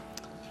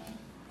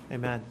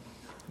Amen.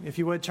 If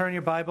you would turn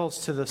your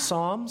Bibles to the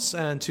Psalms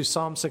and to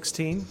Psalm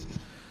 16,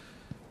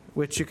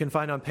 which you can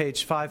find on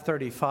page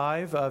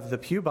 535 of the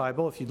Pew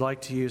Bible if you'd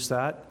like to use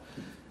that.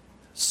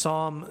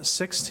 Psalm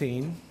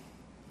 16,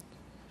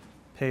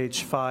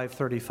 page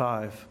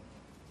 535.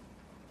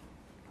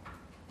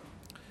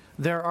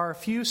 There are a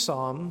few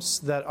psalms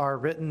that are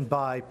written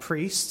by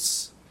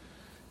priests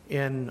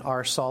in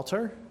our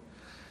Psalter.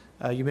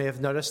 You may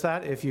have noticed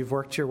that if you've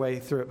worked your way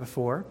through it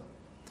before.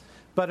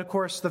 But of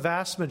course, the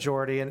vast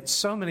majority, and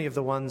so many of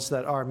the ones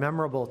that are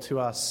memorable to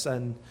us,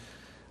 and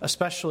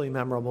especially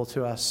memorable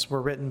to us,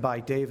 were written by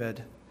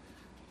David.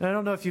 And I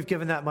don't know if you've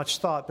given that much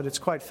thought, but it's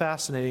quite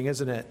fascinating,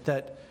 isn't it,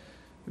 that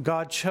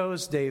God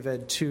chose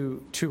David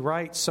to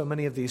write so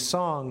many of these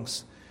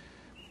songs.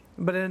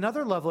 But at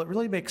another level, it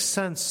really makes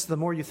sense the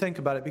more you think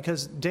about it,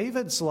 because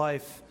David's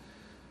life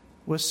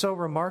was so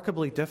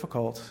remarkably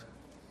difficult.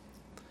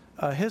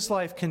 His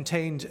life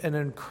contained an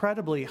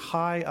incredibly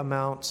high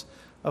amount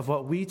of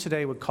what we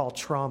today would call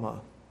trauma.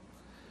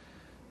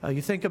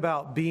 You think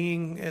about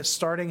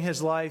starting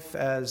his life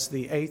as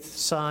the eighth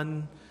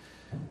son,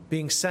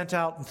 being sent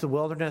out into the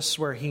wilderness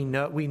where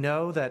we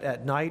know that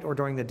at night or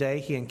during the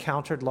day he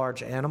encountered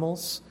large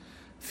animals,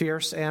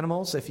 fierce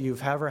animals. If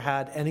you've ever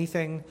had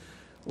anything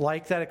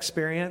like that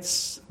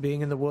experience, being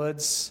in the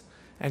woods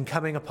and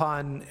coming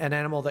upon an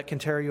animal that can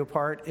tear you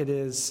apart, it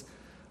is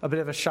a bit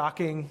of a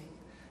shocking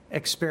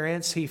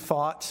experience. He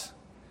fought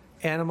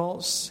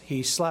animals.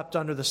 He slept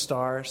under the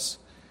stars.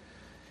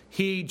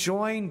 He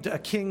joined a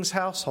king's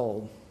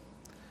household,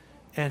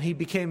 and he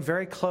became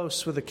very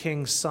close with the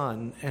king's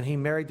son, and he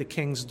married the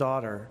king's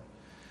daughter.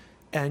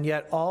 And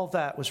yet all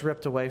that was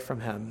ripped away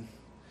from him.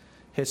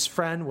 His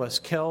friend was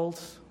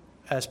killed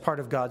as part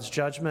of God's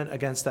judgment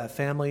against that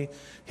family.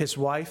 His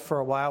wife, for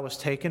a while, was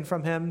taken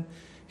from him.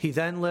 He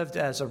then lived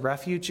as a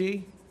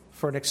refugee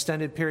for an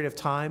extended period of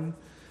time,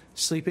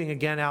 sleeping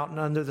again out and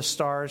under the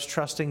stars,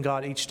 trusting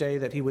God each day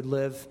that he would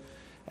live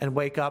and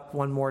wake up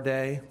one more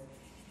day.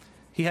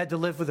 He had to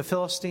live with the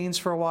Philistines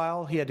for a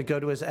while. He had to go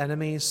to his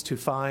enemies to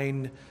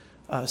find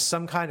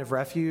some kind of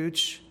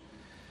refuge.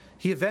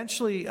 He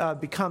eventually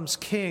becomes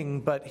king,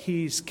 but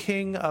he's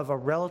king of a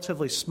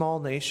relatively small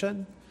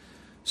nation,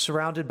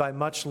 surrounded by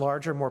much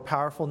larger, more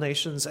powerful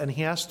nations, and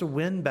he has to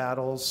win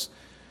battles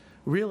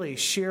really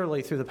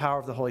sheerly through the power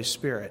of the Holy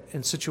Spirit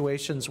in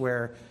situations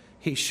where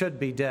he should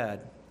be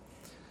dead.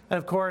 And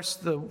of course,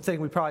 the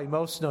thing we probably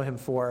most know him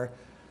for,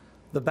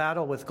 the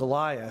battle with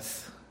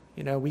Goliath.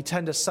 You know, we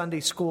tend to Sunday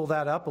school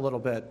that up a little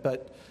bit,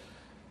 but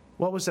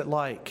what was it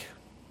like?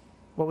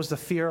 What was the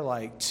fear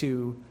like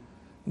to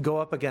go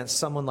up against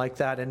someone like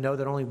that and know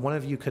that only one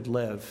of you could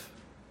live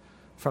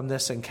from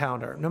this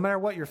encounter? No matter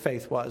what your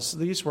faith was,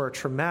 these were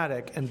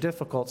traumatic and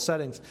difficult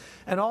settings.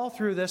 And all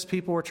through this,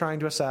 people were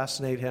trying to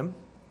assassinate him,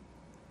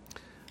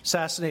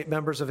 assassinate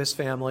members of his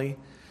family.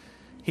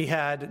 He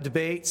had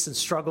debates and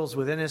struggles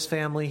within his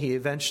family. He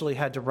eventually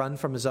had to run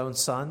from his own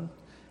son,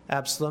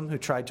 Absalom, who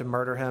tried to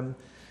murder him.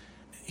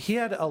 He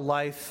had a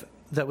life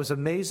that was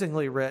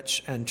amazingly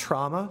rich in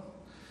trauma,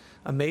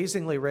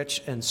 amazingly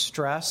rich in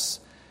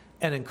stress,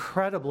 and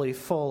incredibly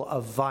full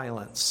of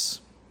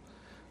violence.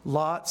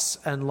 Lots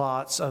and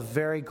lots of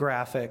very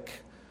graphic,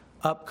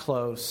 up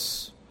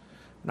close.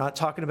 We're not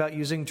talking about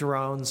using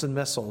drones and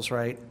missiles,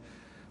 right?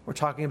 We're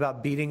talking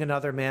about beating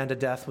another man to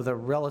death with a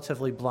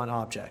relatively blunt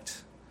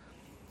object.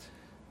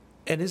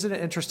 And isn't it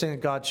interesting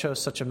that God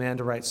chose such a man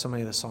to write so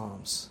many of the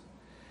Psalms?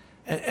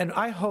 And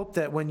I hope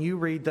that when you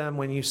read them,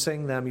 when you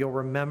sing them, you'll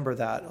remember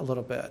that a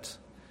little bit.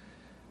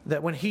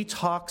 That when he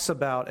talks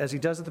about, as he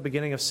does at the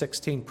beginning of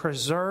 16,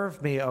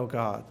 preserve me, O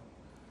God,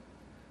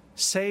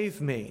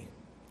 save me.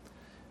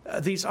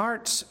 These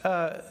aren't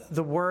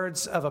the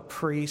words of a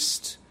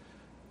priest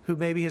who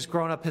maybe has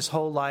grown up his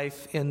whole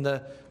life in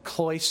the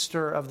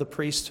cloister of the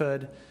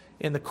priesthood,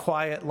 in the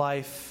quiet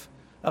life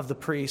of the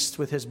priest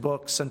with his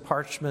books and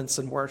parchments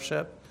and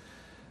worship,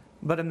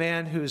 but a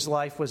man whose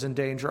life was in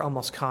danger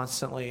almost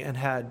constantly and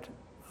had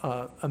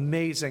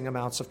amazing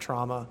amounts of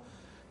trauma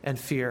and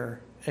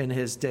fear in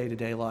his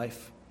day-to-day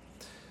life.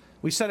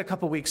 We said a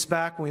couple weeks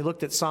back when we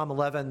looked at Psalm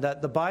 11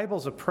 that the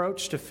Bible's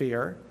approach to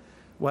fear,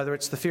 whether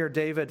it's the fear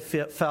David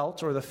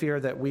felt or the fear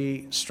that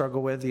we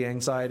struggle with, the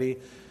anxiety,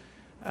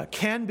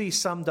 can be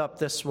summed up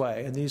this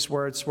way. And these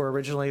words were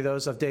originally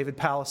those of David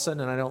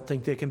Powlison, and I don't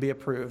think they can be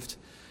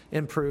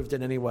improved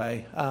in any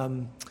way.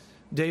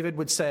 David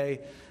would say,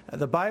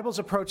 the Bible's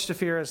approach to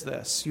fear is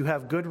this: you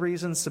have good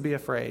reasons to be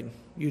afraid.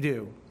 You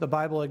do. The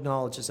Bible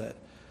acknowledges it.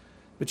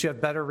 But you have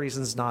better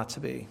reasons not to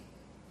be.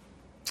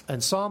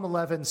 And Psalm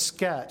 11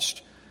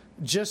 sketched,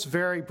 just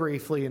very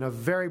briefly, in a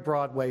very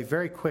broad way,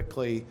 very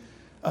quickly,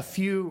 a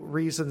few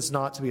reasons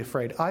not to be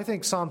afraid. I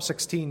think Psalm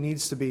 16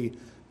 needs to be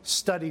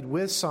studied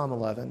with Psalm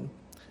 11.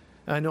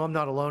 And I know I'm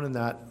not alone in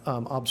that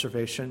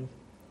observation.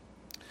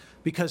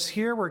 Because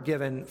here we're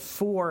given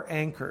 4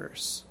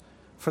 anchors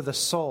for the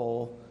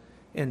soul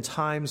in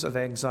times of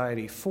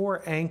anxiety.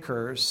 4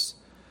 anchors,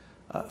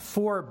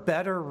 4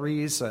 better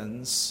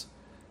reasons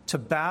to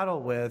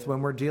battle with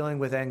when we're dealing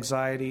with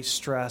anxiety,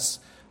 stress,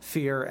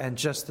 fear, and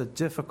just the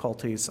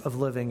difficulties of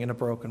living in a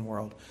broken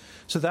world.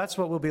 So that's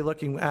what we'll be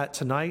looking at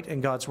tonight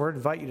in God's Word. I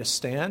invite you to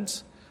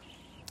stand,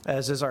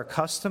 as is our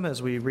custom,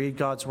 as we read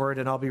God's Word.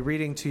 And I'll be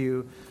reading to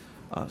you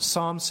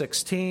Psalm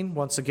 16,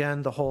 once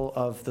again, the whole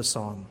of the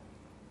psalm.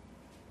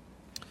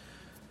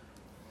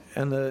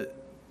 And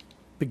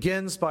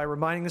begins by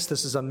reminding us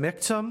this is a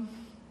miktam,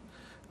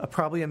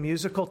 probably a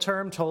musical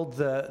term, told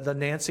the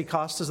Nancy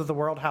Costas of the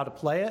world how to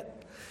play it.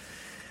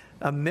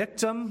 A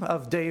miktam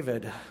of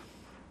David.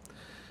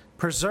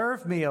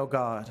 Preserve me, O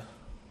God,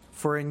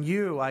 for in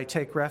you I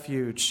take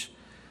refuge.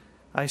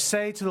 I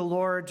say to the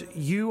Lord,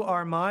 you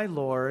are my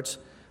Lord.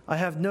 I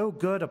have no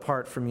good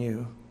apart from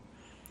you.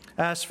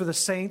 As for the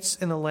saints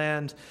in the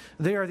land,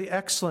 they are the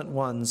excellent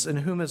ones, in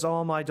whom is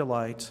all my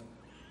delight.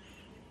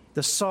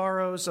 The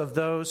sorrows of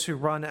those who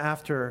run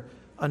after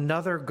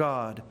another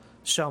God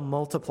shall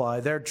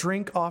multiply. Their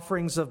drink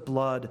offerings of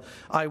blood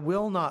I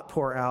will not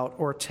pour out,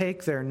 or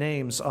take their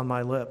names on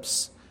my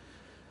lips.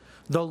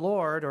 The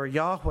Lord, or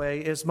Yahweh,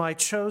 is my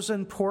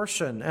chosen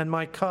portion and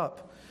my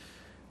cup.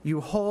 You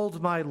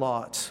hold my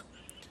lot.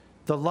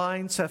 The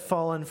lines have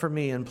fallen for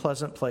me in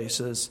pleasant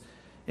places.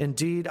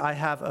 Indeed, I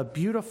have a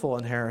beautiful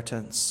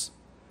inheritance.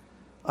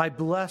 I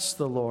bless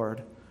the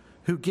Lord,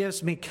 who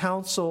gives me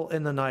counsel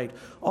in the night.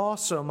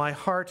 Also, my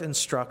heart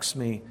instructs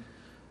me.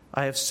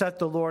 I have set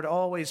the Lord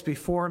always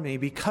before me.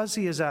 Because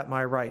he is at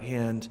my right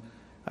hand,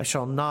 I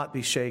shall not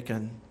be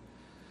shaken.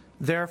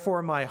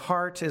 Therefore, my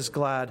heart is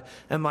glad,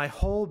 and my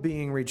whole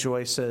being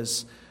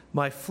rejoices.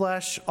 My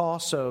flesh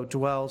also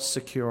dwells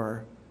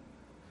secure.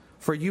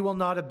 For you will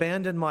not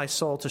abandon my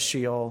soul to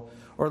Sheol,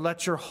 or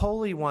let your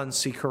Holy One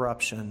see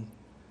corruption.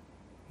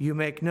 You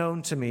make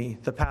known to me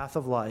the path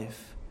of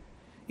life.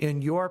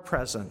 In your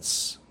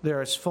presence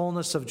there is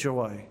fullness of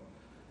joy.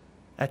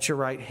 At your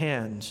right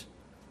hand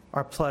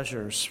are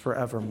pleasures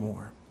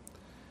forevermore.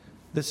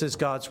 This is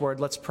God's word.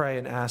 Let's pray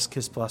and ask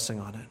his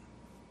blessing on it.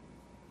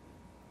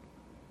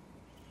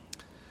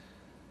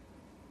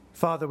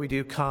 Father, we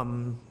do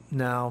come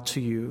now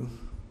to you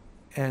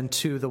and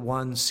to the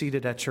one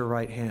seated at your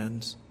right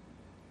hand,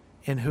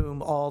 in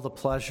whom all the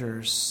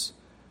pleasures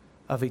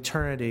of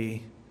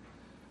eternity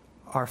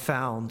are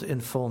found in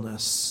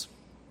fullness.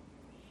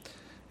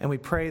 And we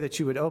pray that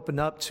you would open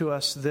up to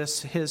us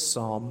his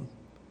psalm,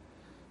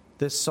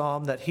 this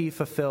psalm that he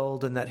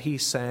fulfilled and that he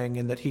sang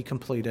and that he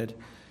completed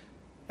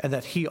and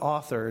that he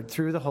authored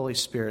through the Holy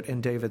Spirit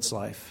in David's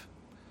life.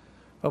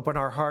 Open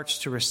our hearts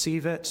to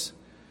receive it,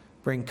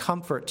 bring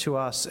comfort to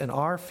us in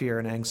our fear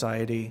and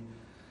anxiety,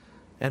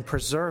 and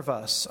preserve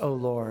us, O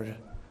Lord,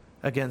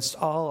 against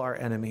all our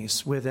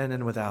enemies within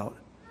and without.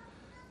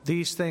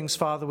 These things,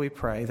 Father, we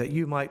pray that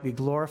you might be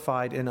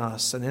glorified in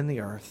us and in the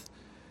earth.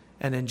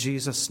 And in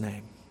Jesus'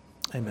 name,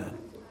 amen.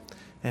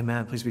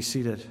 Amen. Please be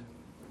seated.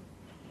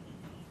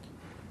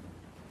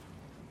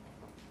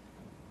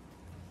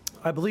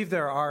 I believe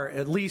there are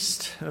at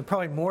least,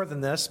 probably more than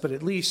this, but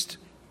at least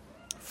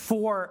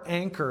 4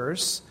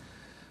 anchors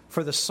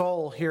for the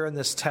soul here in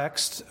this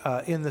text,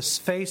 in the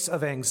face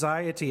of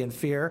anxiety and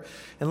fear.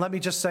 And let me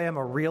just say I'm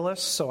a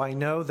realist, so I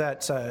know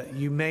that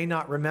you may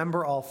not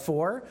remember all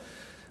 4.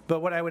 But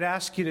what I would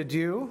ask you to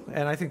do,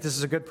 and I think this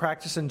is a good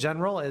practice in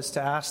general, is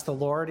to ask the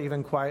Lord,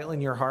 even quietly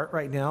in your heart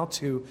right now,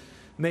 to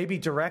maybe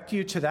direct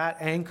you to that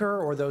anchor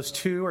or those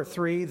 2 or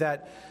 3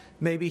 that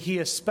maybe he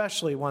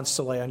especially wants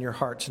to lay on your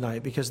heart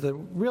tonight. Because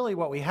really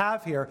what we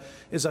have here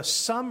is a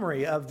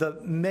summary of the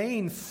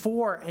main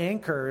 4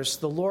 anchors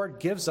the Lord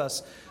gives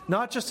us,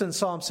 not just in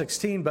Psalm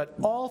 16, but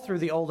all through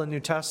the Old and New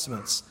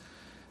Testaments.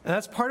 And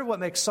that's part of what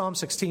makes Psalm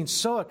 16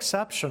 so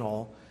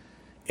exceptional,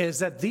 is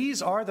that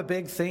these are the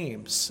big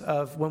themes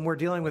of when we're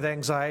dealing with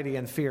anxiety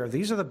and fear.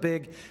 These are the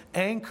big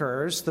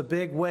anchors, the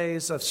big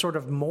ways of sort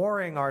of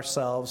mooring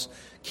ourselves,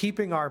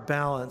 keeping our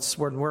balance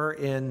when we're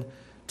in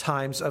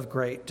times of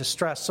great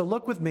distress. So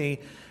look with me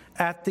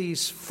at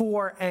these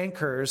 4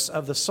 anchors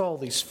of the soul,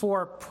 these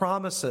 4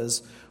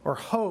 promises or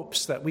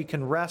hopes that we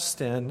can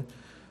rest in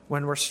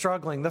when we're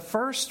struggling. The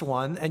first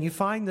one, and you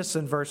find this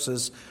in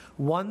verses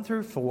 1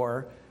 through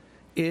 4,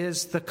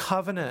 is the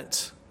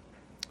covenant.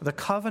 The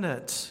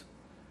covenant.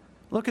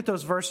 Look at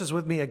those verses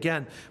with me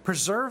again.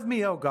 Preserve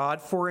me, O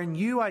God, for in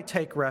you I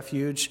take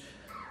refuge.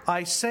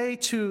 I say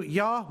to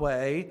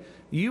Yahweh,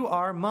 you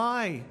are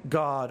my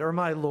God or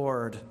my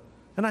Lord,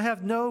 and I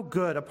have no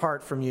good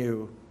apart from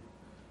you.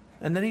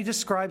 And then he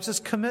describes his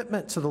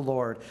commitment to the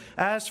Lord.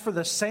 As for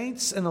the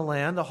saints in the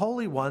land, the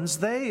holy ones,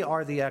 they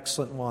are the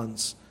excellent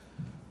ones.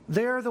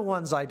 They're the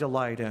ones I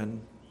delight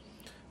in.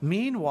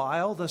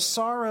 Meanwhile, the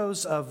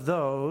sorrows of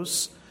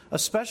those,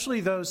 especially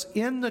those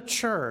in the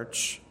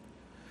church,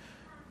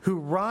 who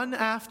run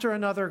after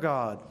another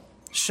God,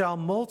 shall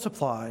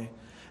multiply.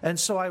 And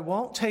so I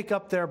won't take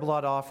up their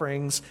blood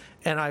offerings,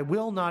 and I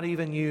will not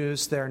even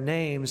use their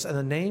names, and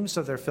the names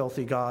of their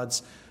filthy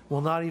gods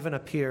will not even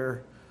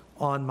appear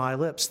on my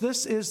lips.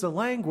 This is the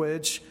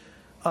language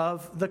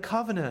of the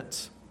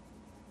covenant.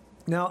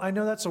 Now, I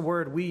know that's a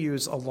word we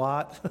use a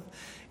lot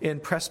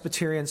in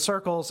Presbyterian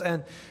circles,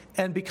 and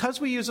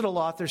because we use it a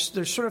lot,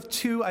 there's sort of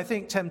 2, I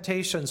think,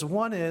 temptations.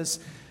 One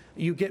is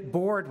you get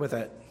bored with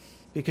it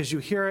because you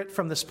hear it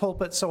from this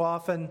pulpit so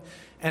often,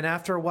 and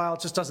after a while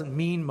it just doesn't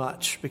mean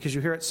much because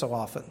you hear it so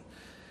often.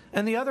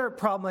 And the other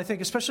problem, I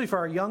think, especially for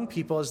our young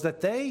people, is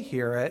that they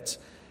hear it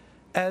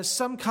as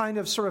some kind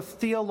of sort of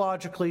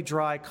theologically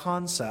dry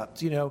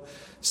concept,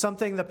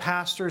 something the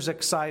pastor's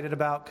excited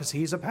about because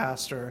he's a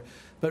pastor,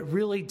 but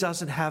really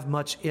doesn't have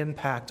much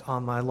impact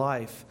on my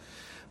life.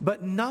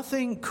 But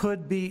nothing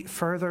could be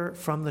further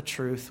from the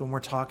truth when we're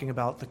talking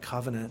about the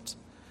covenant.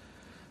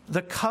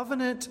 The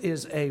covenant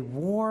is a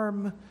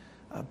warm,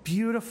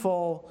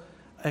 beautiful,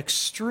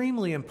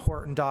 extremely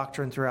important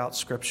doctrine throughout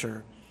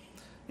Scripture.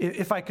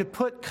 If I could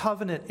put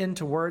covenant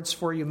into words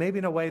for you, maybe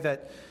in a way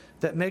that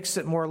makes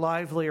it more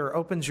lively or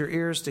opens your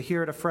ears to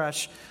hear it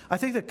afresh, I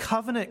think the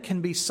covenant can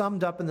be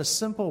summed up in the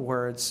simple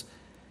words,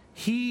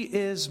 He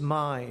is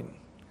mine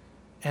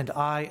and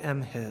I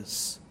am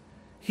His.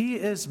 He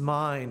is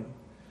mine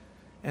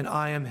and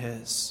I am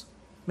His.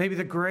 Maybe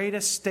the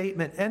greatest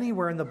statement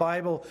anywhere in the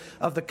Bible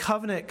of the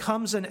covenant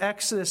comes in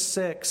Exodus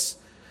 6,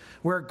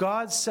 where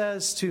God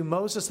says to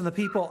Moses and the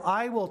people,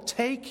 I will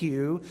take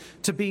you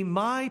to be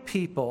my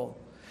people,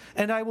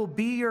 and I will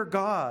be your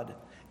God,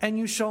 and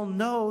you shall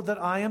know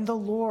that I am the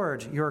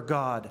Lord your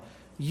God.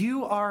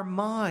 You are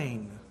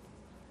mine,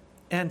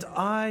 and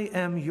I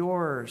am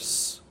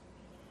yours.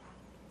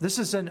 This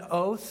is an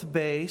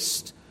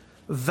oath-based,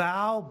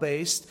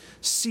 vow-based,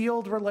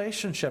 sealed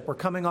relationship. We're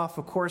coming off,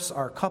 of course,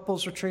 our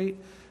couples retreat,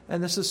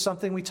 and this is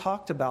something we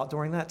talked about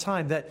during that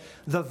time, that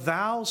the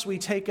vows we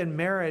take in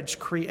marriage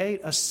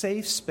create a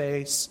safe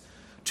space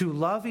to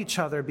love each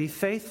other, be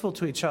faithful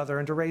to each other,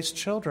 and to raise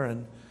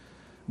children,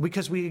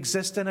 because we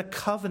exist in a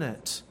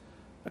covenant.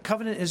 A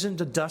covenant isn't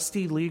a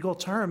dusty legal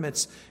term.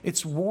 It's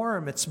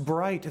warm, it's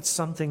bright, it's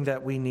something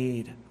that we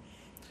need.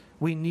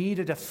 We need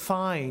a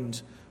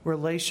defined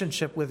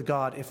relationship with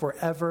God if we're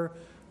ever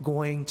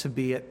going to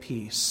be at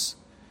peace.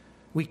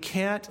 We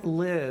can't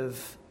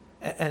live,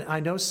 and I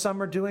know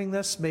some are doing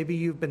this, maybe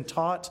you've been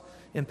taught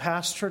in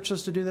past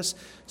churches to do this.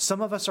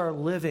 Some of us are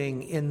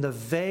living in the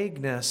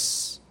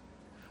vagueness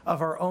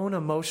of our own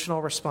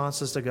emotional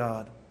responses to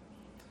God.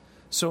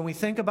 So when we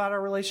think about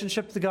our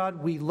relationship to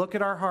God, we look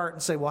at our heart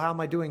and say, well, how am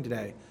I doing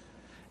today?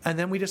 And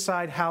then we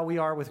decide how we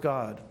are with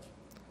God.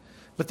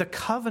 But the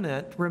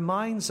covenant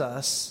reminds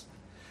us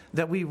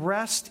that we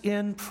rest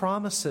in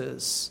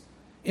promises,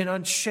 in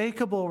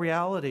unshakable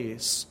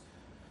realities.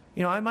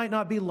 I might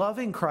not be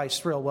loving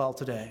Christ real well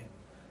today.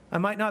 I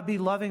might not be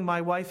loving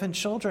my wife and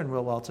children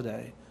real well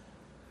today.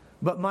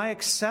 But my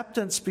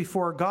acceptance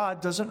before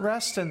God doesn't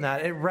rest in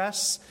that. It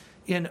rests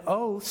in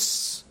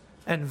oaths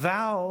and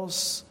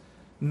vows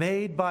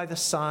made by the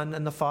Son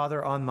and the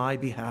Father on my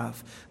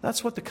behalf.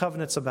 That's what the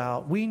covenant's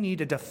about. We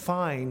need a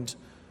defined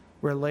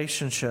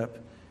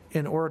relationship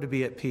in order to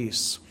be at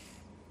peace.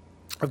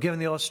 I've given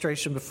the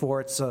illustration before.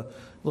 It's a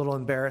little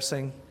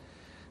embarrassing.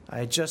 I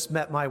had just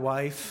met my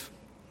wife,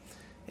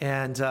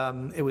 and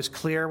it was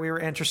clear we were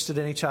interested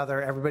in each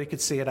other. Everybody could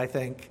see it, I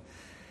think.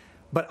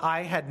 But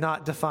I had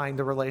not defined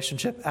the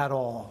relationship at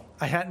all.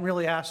 I hadn't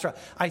really asked her.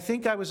 I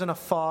think I was in a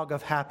fog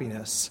of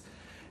happiness,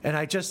 and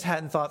I just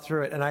hadn't thought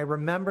through it. And I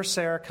remember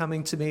Sarah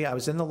coming to me. I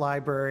was in the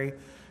library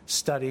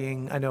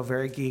studying. I know,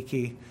 very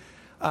geeky.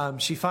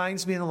 She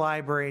finds me in the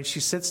library, and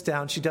she sits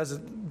down. She does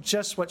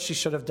just what she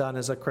should have done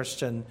as a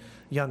Christian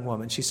young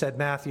woman. She said,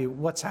 Matthew,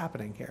 what's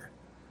happening here?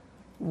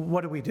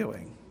 What are we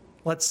doing?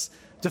 Let's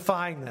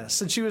define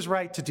this. And she was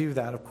right to do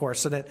that, of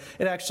course. And it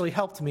actually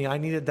helped me. I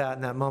needed that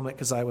in that moment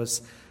because I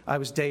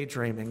was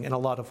daydreaming in a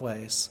lot of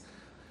ways.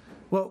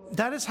 Well,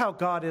 that is how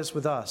God is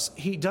with us.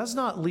 He does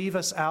not leave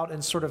us out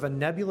in sort of a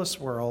nebulous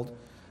world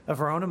of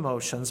our own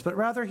emotions, but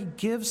rather He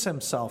gives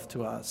Himself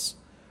to us.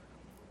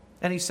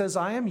 And He says,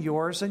 I am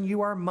yours and you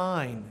are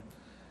mine.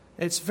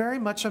 It's very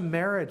much a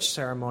marriage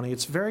ceremony.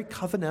 It's very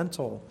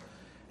covenantal,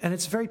 and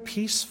it's very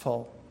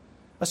peaceful,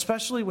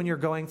 especially when you're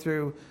going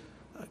through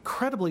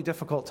incredibly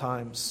difficult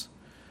times.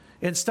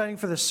 In studying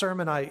for this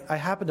sermon, I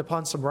happened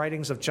upon some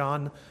writings of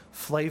John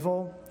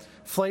Flavel.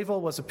 Flavel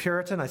was a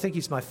Puritan. I think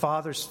he's my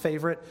father's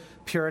favorite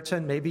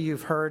Puritan. Maybe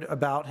you've heard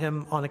about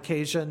him on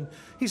occasion.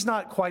 He's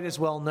not quite as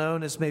well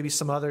known as maybe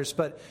some others,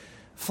 but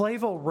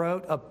Flavel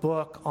wrote a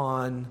book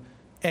on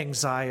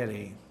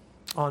anxiety,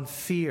 on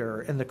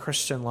fear in the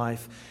Christian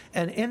life.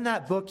 And in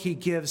that book, he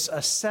gives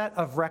a set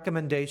of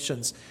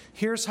recommendations.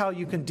 Here's how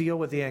you can deal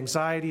with the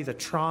anxiety, the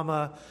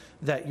trauma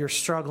that you're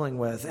struggling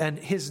with. And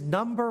his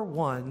number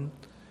one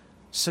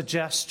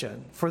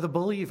suggestion for the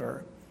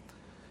believer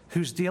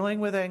who's dealing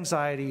with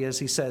anxiety is,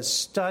 he says,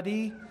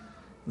 study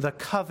the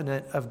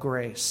covenant of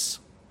grace.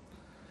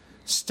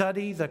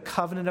 Study the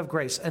covenant of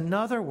grace. In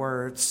other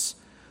words,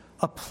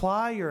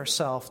 apply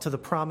yourself to the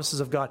promises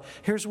of God.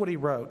 Here's what he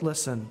wrote.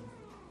 Listen.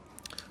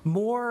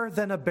 More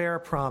than a bare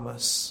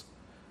promise,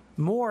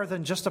 more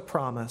than just a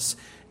promise.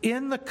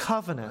 In the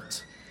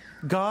covenant,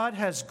 God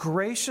has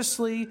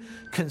graciously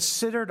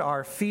considered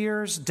our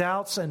fears,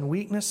 doubts, and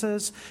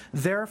weaknesses.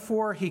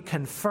 Therefore, He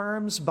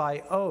confirms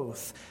by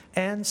oath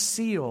and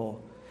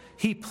seal.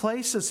 He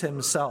places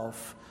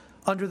Himself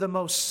under the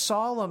most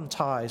solemn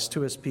ties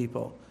to His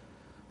people,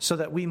 so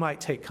that we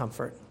might take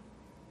comfort.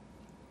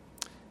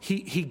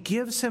 He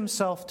gives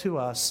himself to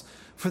us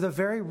for the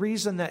very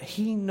reason that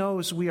he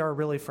knows we are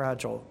really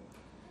fragile.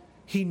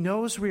 He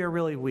knows we are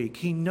really weak.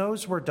 He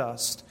knows we're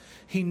dust.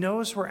 He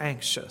knows we're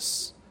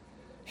anxious.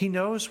 He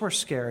knows we're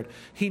scared.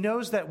 He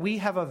knows that we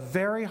have a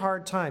very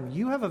hard time.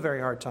 You have a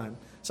very hard time,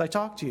 as I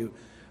talk to you,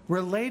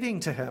 relating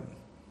to him.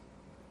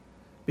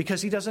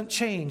 Because he doesn't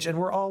change, and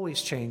we're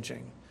always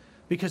changing.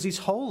 Because he's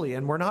holy,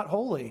 and we're not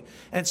holy.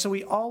 And so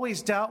we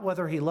always doubt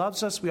whether he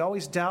loves us. We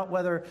always doubt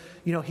whether,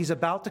 he's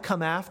about to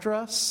come after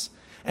us.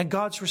 And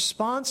God's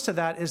response to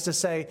that is to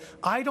say,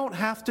 I don't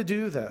have to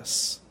do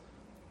this.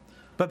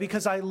 But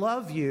because I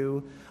love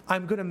you,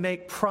 I'm going to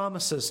make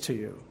promises to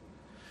you.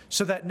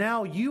 So that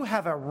now you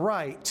have a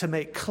right to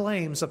make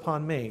claims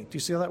upon me. Do you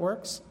see how that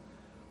works?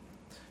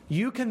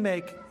 You can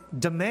make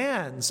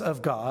demands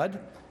of God,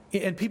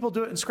 and people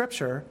do it in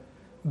Scripture,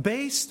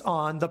 based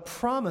on the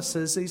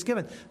promises that he's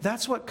given.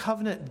 That's what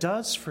covenant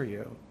does for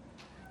you.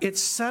 It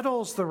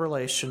settles the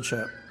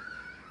relationship.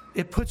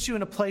 It puts you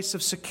in a place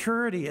of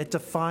security. It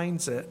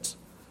defines it.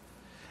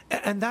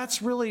 And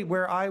that's really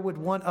where I would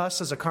want us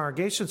as a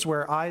congregation, it's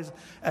where I,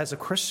 as a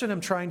Christian,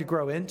 am trying to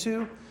grow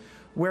into,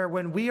 where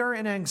when we are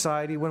in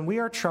anxiety, when we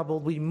are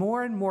troubled, we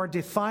more and more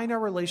define our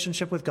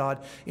relationship with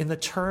God in the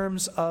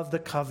terms of the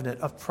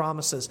covenant, of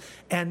promises,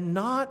 and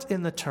not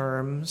in the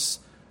terms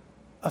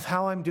of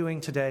how I'm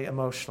doing today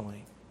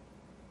emotionally.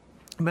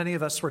 Many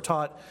of us were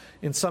taught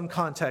in some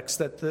context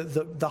that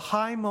the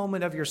high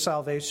moment of your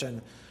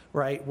salvation,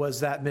 right, was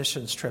that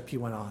missions trip you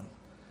went on.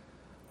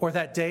 Or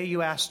that day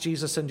you asked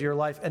Jesus into your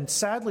life. And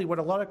sadly, what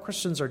a lot of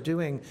Christians are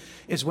doing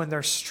is when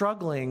they're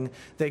struggling,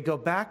 they go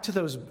back to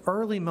those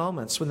early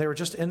moments when they were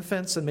just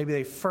infants and maybe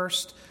they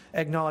first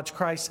acknowledged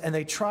Christ, and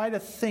they try to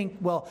think,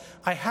 well,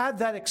 I had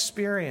that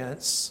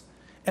experience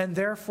and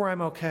therefore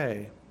I'm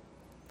okay.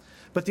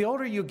 But the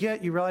older you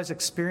get, you realize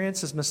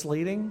experience is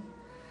misleading.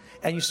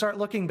 And you start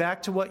looking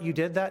back to what you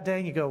did that day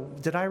and you go,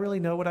 did I really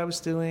know what I was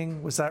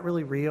doing? Was that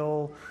really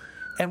real?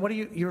 And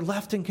you're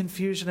left in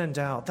confusion and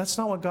doubt. That's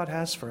not what God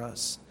has for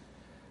us.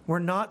 We're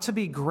not to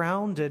be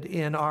grounded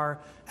in our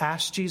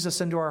ask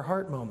Jesus into our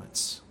heart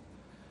moments.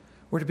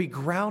 We're to be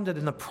grounded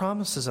in the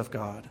promises of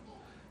God.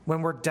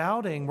 When we're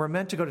doubting, we're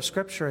meant to go to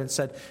Scripture and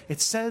said,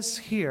 it says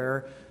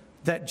here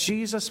that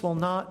Jesus will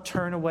not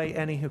turn away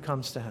any who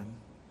comes to him.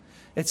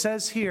 It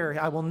says here,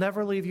 I will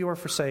never leave you or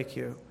forsake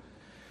you.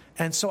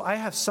 And so I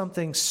have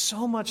something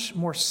so much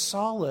more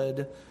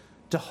solid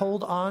to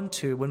hold on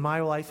to when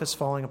my life is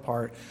falling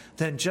apart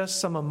than just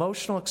some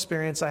emotional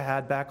experience I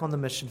had back on the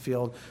mission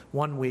field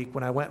one week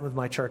when I went with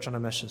my church on a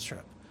missions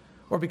trip.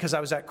 Or because I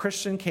was at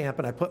Christian camp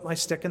and I put my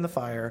stick in the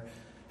fire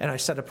and I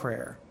said a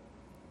prayer.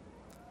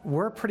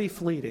 We're pretty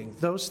fleeting.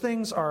 Those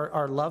things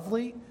are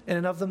lovely in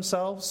and of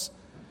themselves,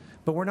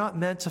 but we're not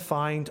meant to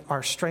find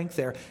our strength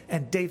there.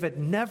 And David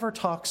never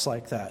talks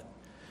like that.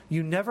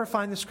 You never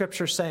find the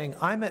Scripture saying,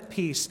 I'm at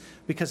peace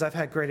because I've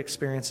had great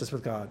experiences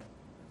with God.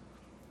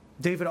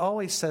 David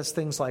always says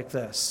things like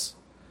this.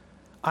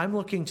 I'm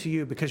looking to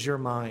you because you're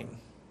mine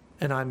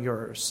and I'm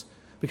yours,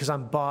 because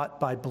I'm bought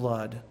by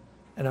blood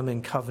and I'm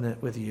in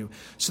covenant with you.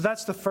 So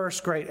that's the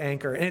first great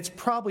anchor. And it's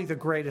probably the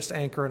greatest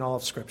anchor in all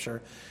of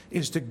Scripture,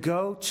 is to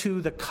go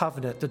to the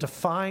covenant, the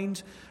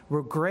defined,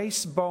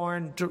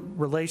 grace-born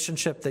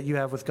relationship that you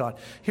have with God.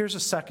 Here's a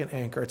second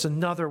anchor. It's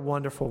another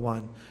wonderful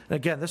one. And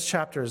again, this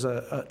chapter is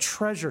a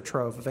treasure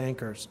trove of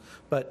anchors.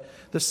 But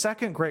the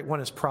second great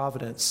one is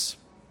providence.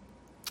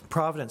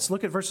 Providence.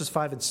 Look at verses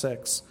 5 and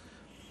 6.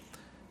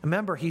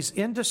 Remember, he's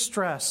in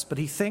distress, but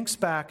he thinks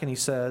back and he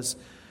says,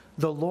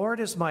 the Lord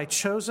is my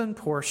chosen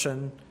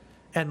portion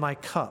and my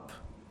cup.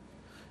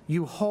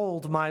 You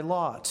hold my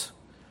lot.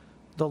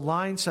 The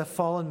lines have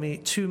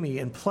fallen to me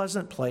in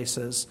pleasant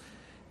places.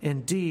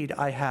 Indeed,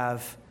 I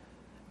have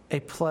a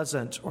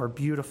pleasant or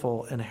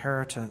beautiful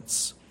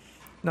inheritance.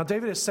 Now,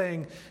 David is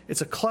saying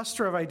it's a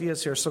cluster of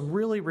ideas here, some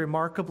really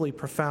remarkably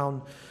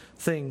profound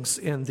things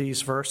in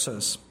these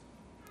verses.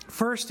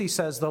 First, he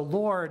says, the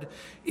Lord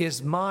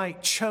is my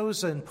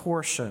chosen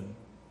portion,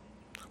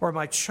 or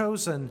my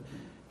chosen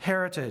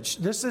heritage.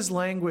 This is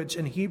language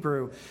in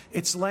Hebrew.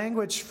 It's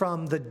language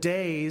from the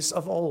days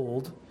of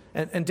old.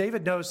 And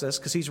David knows this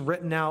because he's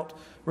written out,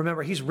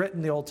 remember, he's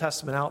written the Old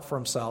Testament out for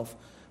himself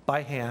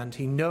by hand.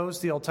 He knows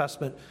the Old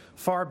Testament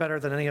far better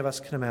than any of us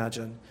can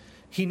imagine.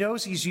 He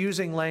knows he's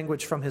using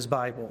language from his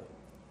Bible.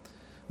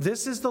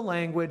 This is the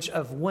language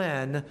of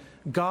when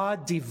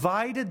God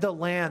divided the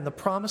land, the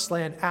promised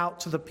land, out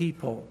to the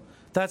people.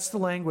 That's the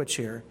language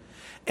here.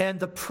 And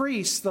the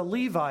priests, the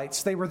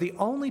Levites, they were the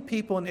only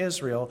people in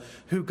Israel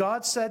who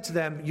God said to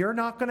them, you're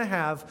not going to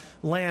have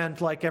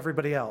land like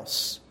everybody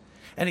else.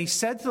 And he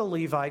said to the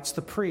Levites,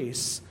 the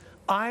priests,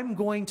 I'm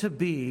going to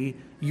be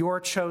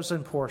your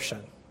chosen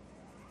portion.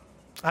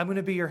 I'm going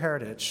to be your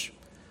heritage.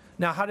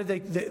 Now, how did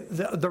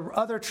the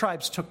other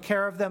tribes took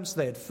care of them, so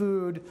they had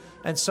food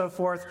and so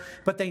forth,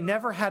 but they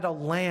never had a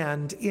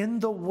land in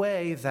the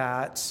way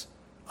that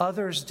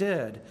others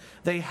did.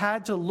 They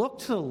had to look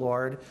to the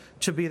Lord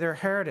to be their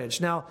heritage.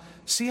 Now,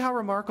 see how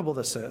remarkable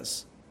this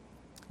is.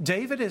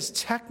 David is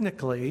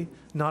technically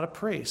not a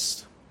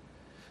priest.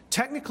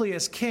 Technically,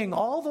 as king,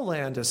 all the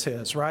land is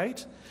his,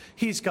 right?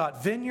 He's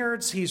got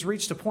vineyards. He's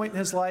reached a point in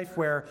his life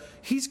where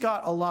he's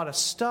got a lot of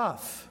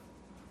stuff.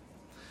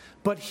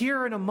 But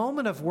here in a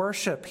moment of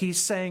worship, he's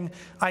saying,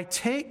 I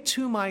take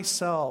to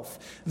myself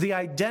the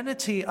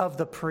identity of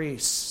the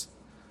priests,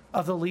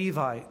 of the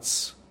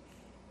Levites.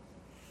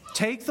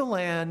 Take the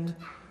land,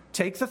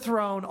 take the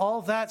throne,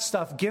 all that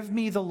stuff. Give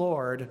me the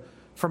Lord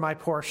for my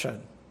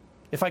portion.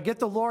 If I get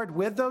the Lord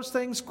with those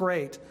things,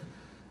 great.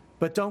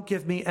 But don't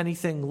give me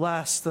anything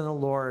less than the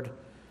Lord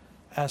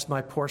as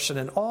my portion.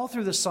 And all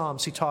through the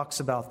Psalms, he talks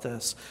about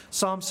this.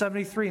 Psalm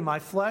 73, my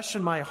flesh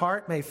and my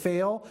heart may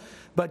fail,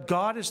 but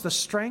God is the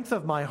strength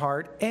of my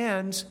heart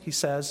and, he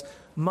says,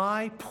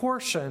 my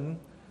portion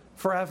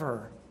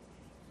forever.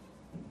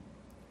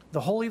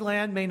 The Holy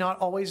Land may not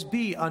always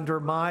be under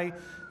my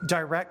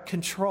direct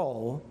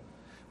control,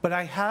 but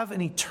I have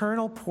an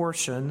eternal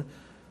portion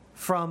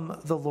from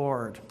the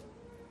Lord.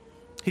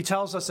 He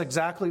tells us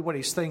exactly what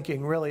he's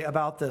thinking, really,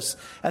 about this.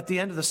 At the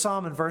end of the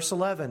psalm in verse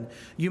 11,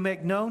 you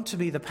make known to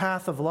me the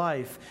path of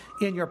life.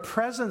 In your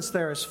presence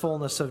there is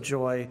fullness of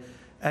joy.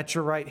 At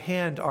your right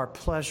hand are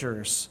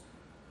pleasures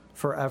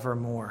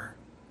forevermore.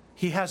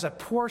 He has a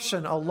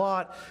portion, a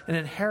lot, an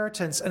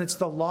inheritance, and it's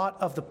the lot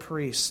of the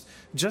priest,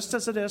 just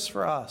as it is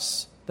for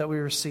us that we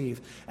receive.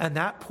 And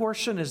that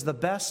portion is the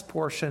best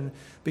portion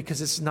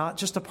because it's not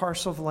just a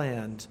parcel of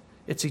land,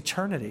 it's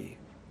eternity,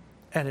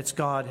 and it's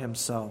God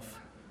himself.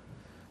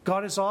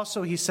 God is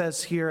also, he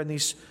says here in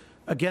these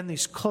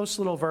close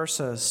little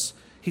verses,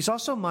 he's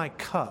also my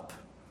cup.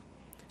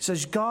 He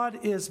says, God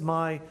is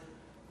my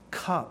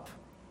cup.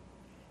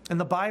 In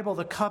the Bible,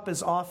 the cup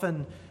is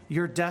often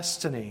your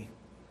destiny,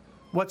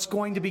 what's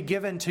going to be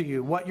given to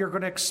you, what you're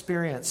going to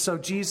experience. So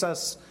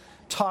Jesus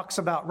talks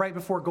about, right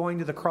before going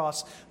to the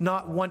cross,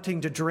 not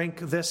wanting to drink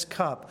this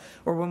cup.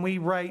 Or when we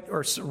write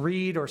or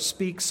read or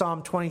speak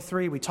Psalm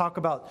 23, we talk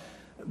about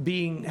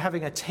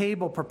having a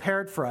table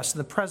prepared for us in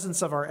the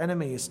presence of our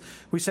enemies.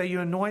 We say,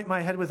 you anoint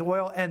my head with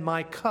oil and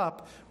my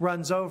cup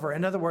runs over.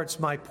 In other words,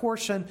 my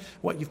portion,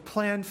 what you've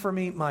planned for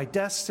me, my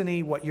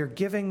destiny, what you're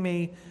giving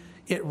me,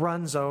 it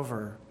runs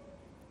over.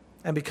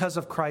 And because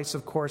of Christ,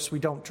 of course, we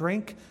don't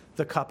drink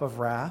the cup of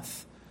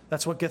wrath.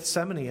 That's what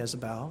Gethsemane is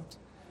about.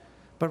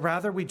 But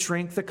rather we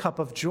drink the cup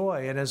of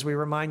joy. And as we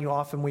remind you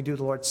often, we do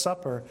the Lord's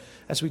Supper,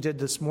 as we did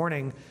this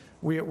morning.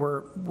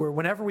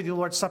 Whenever we do the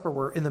Lord's Supper,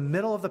 we're in the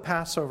middle of the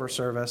Passover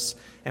service,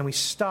 and we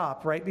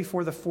stop right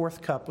before the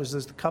fourth cup, which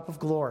is the cup of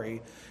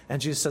glory.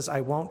 And Jesus says, I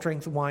won't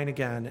drink the wine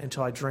again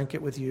until I drink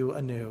it with you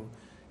anew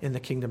in the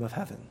kingdom of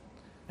heaven.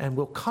 And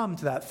we'll come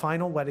to that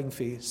final wedding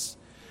feast,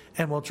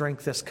 and we'll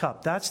drink this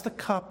cup. That's the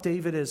cup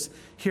David is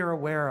here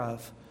aware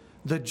of.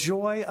 The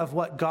joy of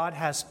what God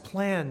has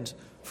planned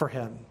for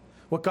him.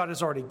 What God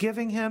is already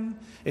giving him,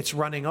 it's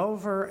running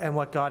over, and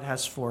what God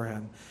has for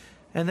him.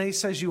 And then he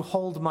says, you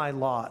hold my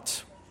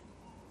lot.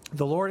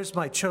 The Lord is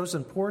my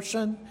chosen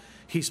portion.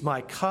 He's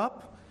my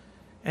cup.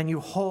 And you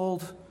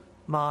hold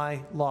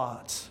my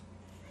lot.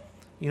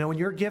 You know, when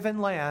you're given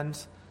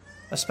land,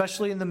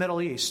 especially in the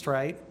Middle East,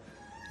 right?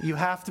 You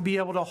have to be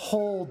able to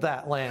hold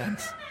that land.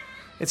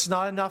 It's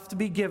not enough to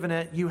be given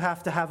it. You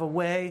have to have a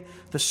way,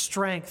 the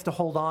strength to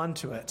hold on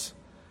to it,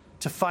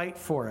 to fight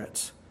for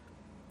it.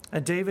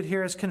 And David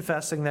here is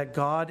confessing that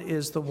God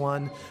is the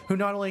one who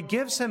not only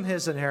gives him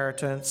his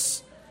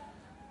inheritance,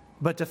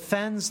 but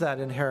defends that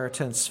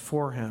inheritance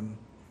for him.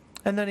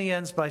 And then he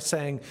ends by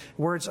saying,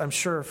 words I'm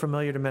sure are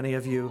familiar to many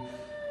of you,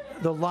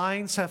 the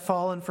lines have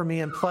fallen for me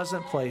in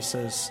pleasant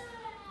places.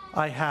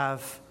 I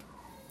have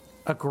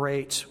a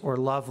great or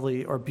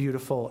lovely or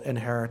beautiful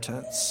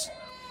inheritance.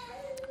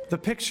 The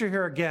picture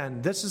here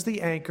again, this is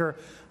the anchor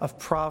of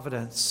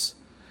providence.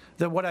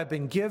 That what I've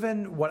been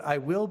given, what I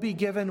will be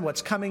given,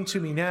 what's coming to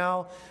me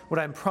now, what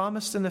I'm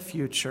promised in the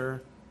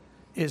future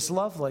is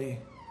lovely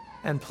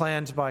and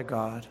planned by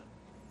God.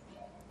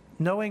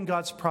 Knowing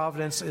God's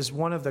providence is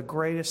one of the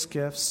greatest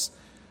gifts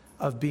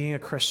of being a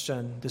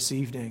Christian this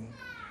evening.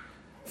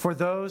 For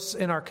those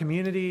in our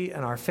community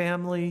and our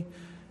family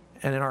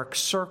and in our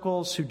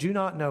circles who do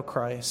not know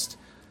Christ,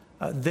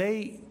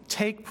 they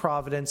take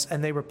providence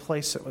and they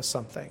replace it with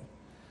something.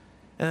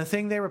 And the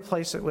thing they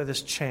replace it with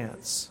is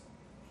chance.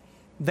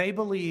 They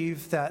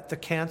believe that the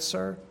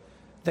cancer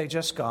they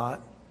just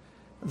got,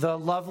 the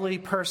lovely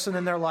person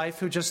in their life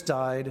who just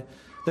died,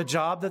 the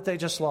job that they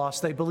just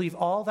lost, they believe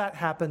all that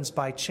happens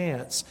by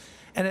chance.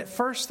 And at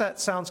first that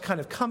sounds kind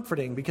of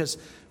comforting because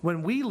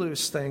when we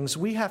lose things,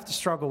 we have to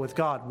struggle with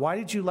God. Why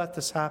did you let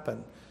this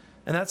happen?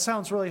 And that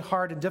sounds really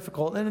hard and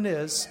difficult, and it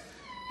is,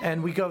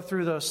 and we go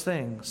through those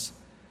things.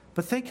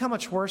 But think how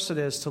much worse it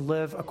is to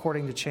live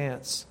according to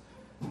chance.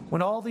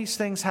 When all these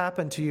things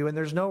happen to you and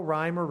there's no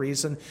rhyme or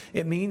reason,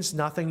 it means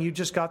nothing. You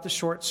just got the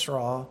short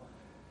straw,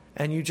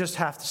 and you just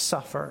have to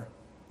suffer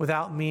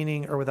without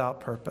meaning or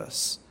without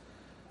purpose.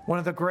 One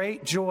of the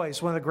great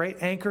joys, one of the great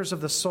anchors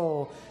of the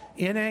soul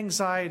in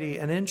anxiety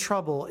and in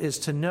trouble is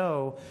to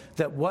know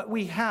that what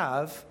we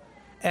have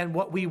and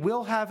what we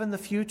will have in the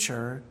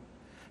future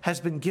has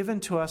been given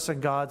to us in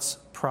God's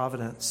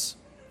providence.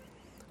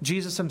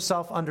 Jesus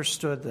himself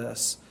understood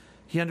this.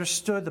 He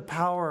understood the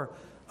power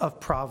of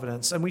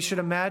providence. And we should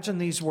imagine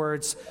these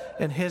words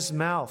in his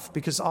mouth,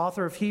 because the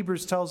author of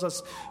Hebrews tells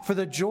us, for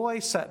the joy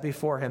set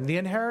before him, the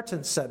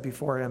inheritance set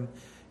before him,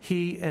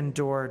 he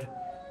endured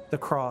the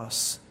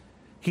cross.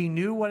 He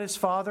knew what his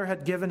Father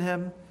had given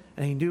him,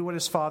 and he knew what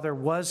his Father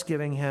was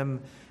giving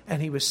him,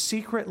 and he was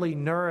secretly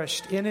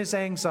nourished in his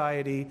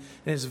anxiety,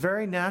 in his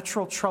very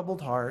natural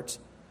troubled heart,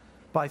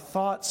 by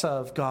thoughts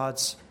of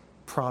God's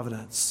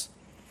providence.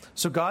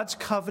 So God's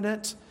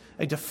covenant,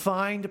 a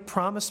defined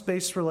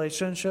promise-based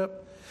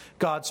relationship,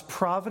 God's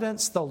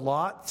providence, the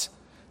lot,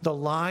 the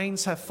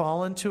lines have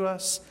fallen to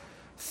us.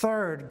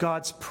 Third,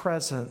 God's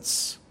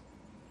presence.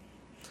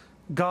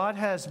 God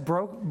has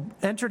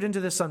entered into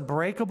this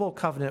unbreakable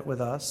covenant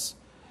with us.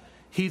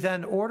 He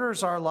then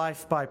orders our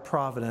life by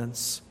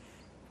providence.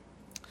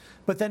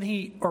 But then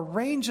he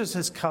arranges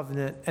his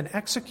covenant and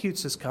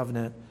executes his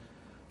covenant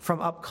from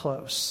up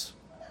close.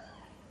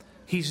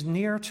 He's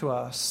near to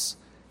us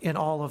in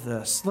all of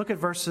this. Look at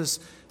verses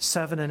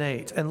 7 and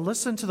 8 and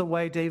listen to the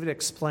way David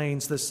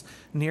explains this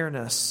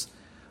nearness.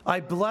 I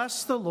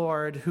bless the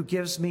Lord who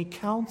gives me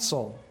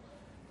counsel.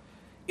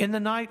 In the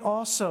night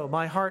also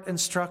my heart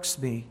instructs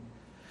me.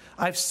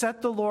 I've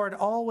set the Lord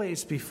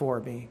always before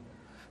me.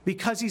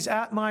 Because he's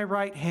at my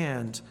right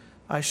hand,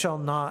 I shall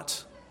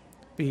not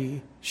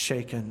be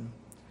shaken.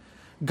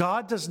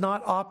 God does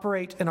not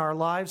operate in our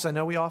lives. I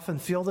know we often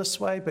feel this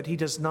way, but he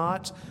does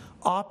not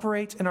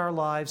operate in our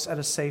lives at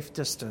a safe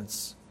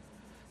distance.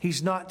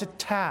 He's not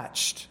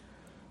detached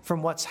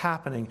from what's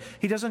happening.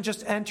 He doesn't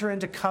just enter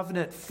into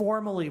covenant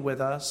formally with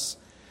us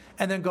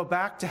and then go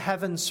back to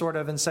heaven sort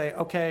of and say,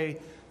 okay,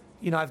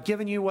 I've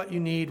given you what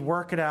you need,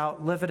 work it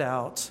out, live it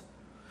out.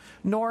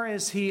 Nor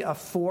is he a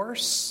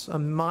force, a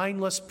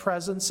mindless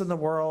presence in the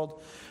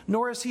world.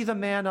 Nor is he the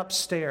man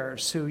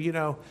upstairs who,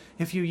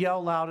 if you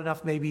yell loud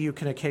enough, maybe you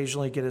can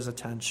occasionally get his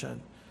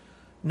attention.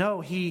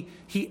 No, he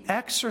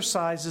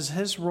exercises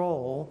his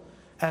role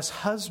as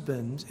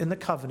husband in the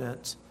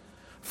covenant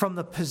from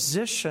the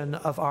position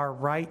of our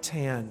right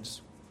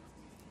hand.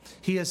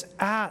 He is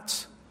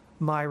at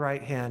my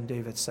right hand,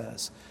 David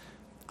says.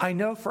 I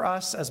know for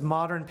us as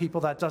modern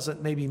people that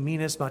doesn't maybe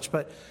mean as much,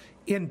 but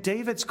in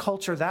David's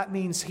culture, that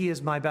means he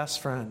is my best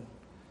friend.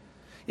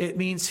 It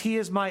means he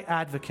is my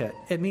advocate.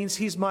 It means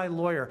he's my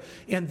lawyer.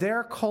 In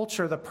their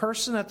culture, the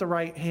person at the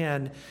right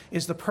hand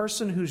is the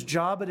person whose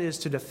job it is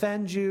to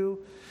defend you,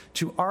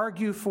 to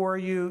argue for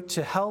you,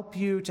 to help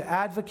you, to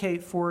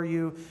advocate for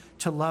you,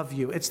 to love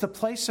you. It's the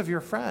place of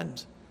your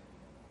friend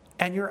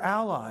and your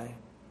ally.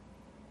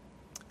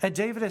 And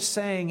David is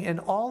saying in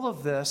all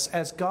of this,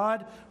 as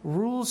God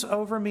rules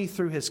over me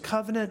through his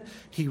covenant,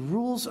 he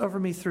rules over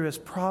me through his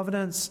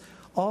providence,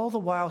 all the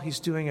while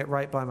he's doing it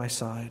right by my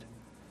side.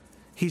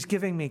 He's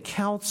giving me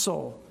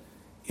counsel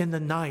in the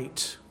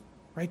night,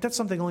 right? That's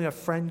something only a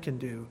friend can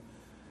do.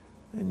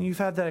 And you've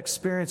had that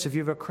experience if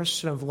you're a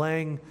Christian of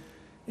laying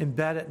in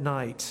bed at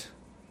night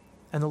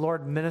and the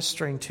Lord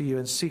ministering to you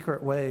in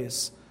secret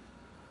ways.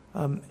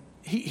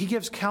 He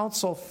gives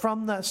counsel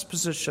from this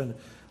position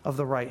of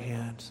the right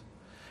hand.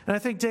 And I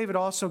think David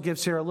also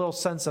gives here a little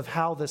sense of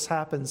how this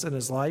happens in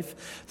his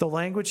life. The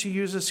language he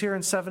uses here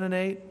in 7 and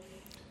 8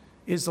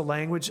 is the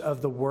language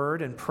of the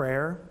word and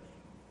prayer.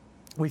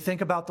 We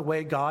think about the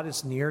way God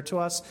is near to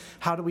us.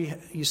 How do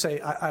you say,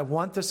 I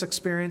want this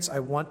experience. I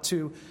want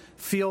to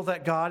feel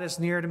that God is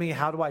near to me.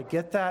 How do I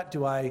get that?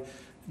 Do I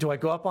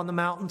go up on the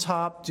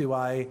mountaintop? Do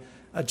I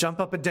jump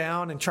up and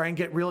down and try and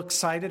get real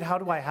excited? How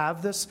do I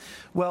have this?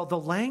 Well, the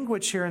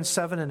language here in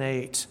 7 and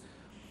 8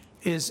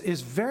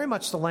 is very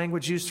much the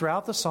language used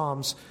throughout the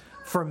Psalms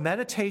for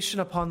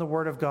meditation upon the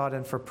Word of God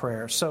and for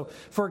prayer. So,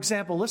 for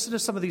example, listen to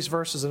some of these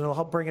verses and it'll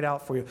help bring it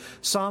out for you.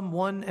 Psalm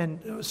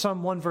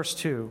 1 verse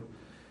 2.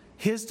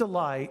 His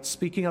delight,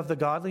 speaking of the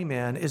godly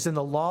man, is in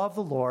the law of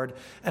the Lord,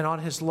 and on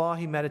his law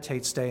he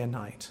meditates day and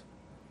night.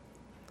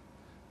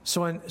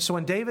 So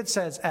when David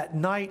says, at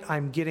night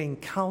I'm getting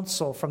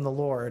counsel from the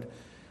Lord,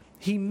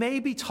 he may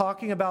be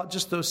talking about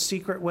just those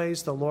secret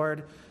ways the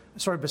Lord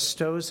sort of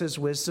bestows his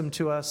wisdom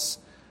to us,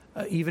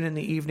 even in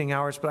the evening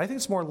hours. But I think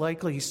it's more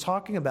likely he's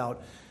talking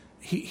about,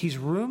 he's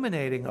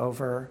ruminating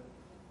over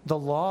the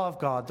law of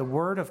God, the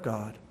Word of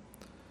God.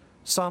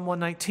 Psalm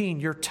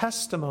 119, your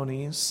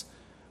testimonies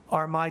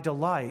are my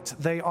delight.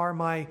 They are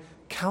my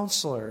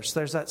counselors.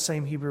 There's that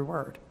same Hebrew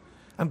word.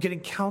 I'm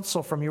getting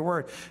counsel from your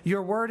word.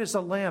 Your word is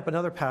a lamp,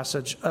 another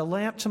passage, a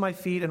lamp to my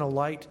feet and a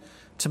light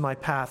to my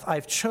path.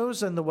 I've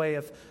chosen the way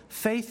of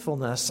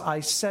faithfulness. I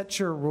set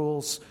your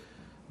rules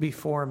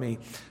before me.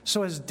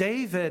 So as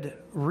David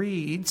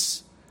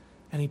reads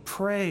and he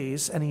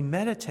prays and he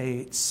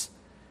meditates,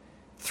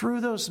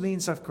 through those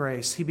means of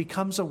grace, he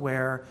becomes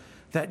aware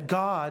that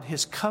God,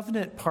 his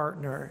covenant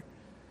partner,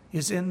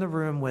 is in the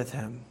room with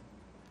him,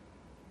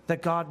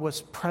 that God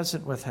was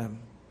present with him.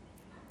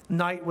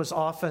 Night was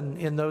often,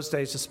 in those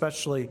days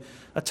especially,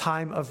 a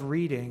time of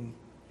reading,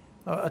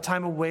 a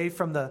time away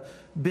from the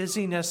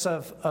busyness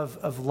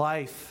of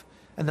life,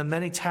 and the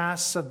many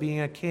tasks of being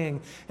a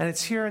king. And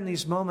it's here in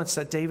these moments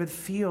that David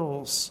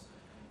feels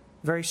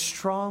very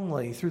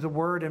strongly through the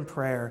word and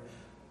prayer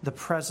the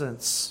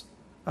presence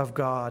of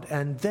God.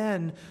 And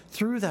then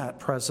through that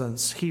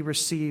presence, he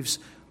receives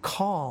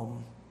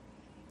calm,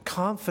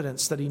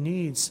 confidence that he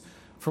needs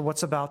for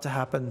what's about to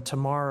happen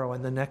tomorrow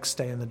and the next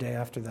day and the day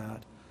after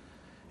that.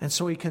 And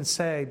so he can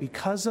say,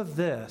 because of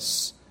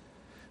this,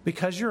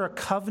 because you're a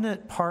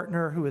covenant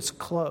partner who is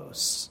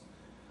close,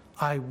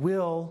 I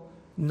will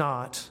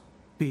not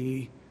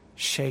be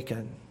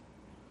shaken.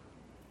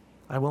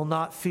 I will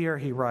not fear,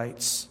 he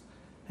writes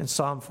in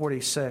Psalm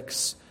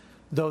 46,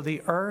 though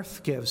the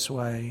earth gives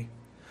way,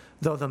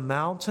 though the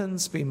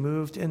mountains be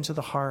moved into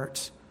the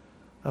heart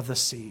of the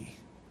sea.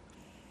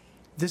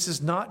 This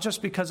is not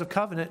just because of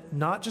covenant,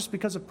 not just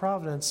because of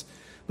providence,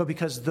 but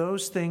because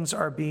those things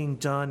are being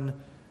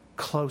done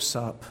close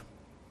up.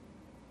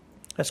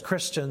 As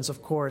Christians,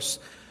 of course,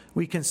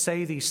 we can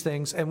say these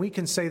things, and we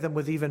can say them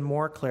with even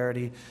more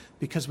clarity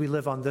because we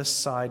live on this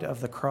side of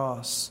the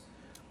cross.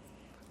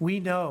 We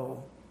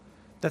know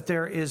that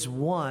there is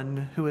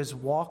one who is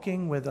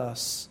walking with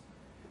us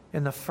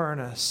in the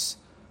furnace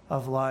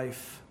of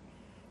life.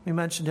 We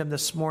mentioned him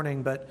this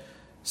morning, but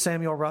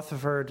Samuel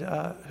Rutherford,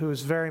 who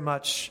is very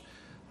much,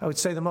 I would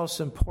say, the most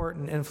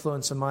important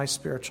influence in my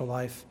spiritual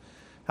life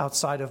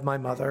outside of my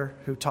mother,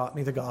 who taught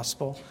me the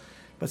gospel,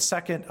 but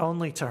second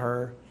only to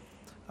her,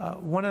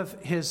 one of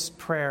his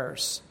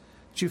prayers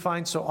that you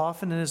find so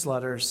often in his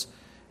letters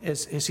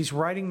is he's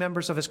writing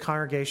members of his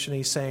congregation.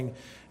 He's saying,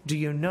 do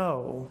you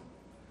know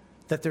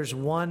that there's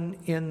one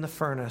in the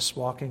furnace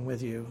walking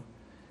with you,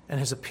 and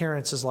his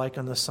appearance is like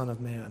unto the Son of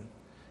Man?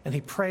 And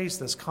he prays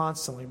this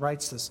constantly,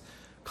 writes this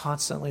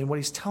constantly. And what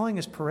he's telling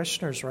his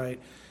parishioners, right,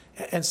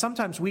 and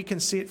sometimes we can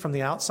see it from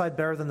the outside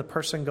better than the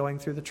person going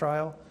through the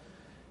trial,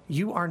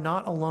 you are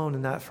not alone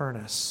in that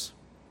furnace.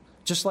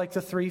 Just like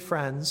the three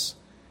friends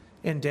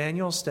in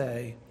Daniel's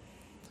day,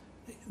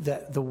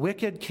 that the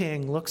wicked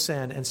king looks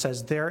in and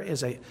says,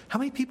 how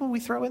many people we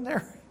throw in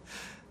there?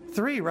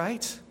 3,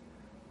 right?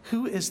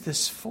 Who is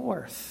this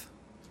fourth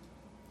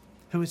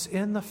who is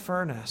in the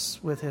furnace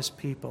with his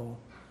people?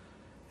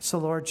 It's the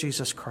Lord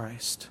Jesus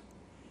Christ.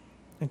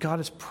 And God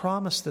has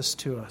promised this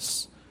to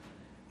us.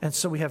 And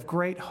so we have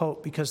great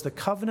hope because the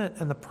covenant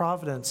and the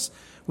providence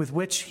with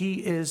which he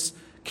is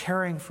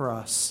caring for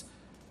us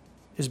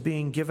is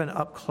being given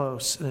up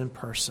close and in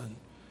person.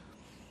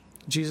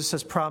 Jesus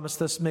has promised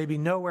this maybe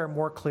nowhere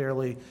more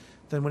clearly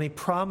than when he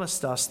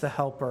promised us the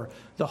Helper,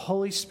 the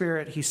Holy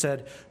Spirit. He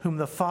said, whom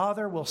the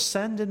Father will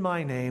send in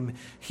my name,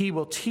 he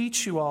will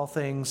teach you all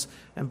things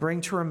and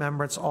bring to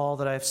remembrance all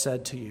that I have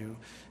said to you.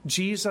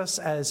 Jesus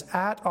is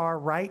at our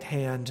right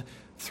hand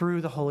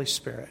through the Holy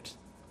Spirit.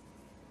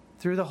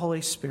 Through the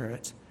Holy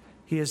Spirit,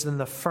 he is in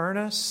the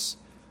furnace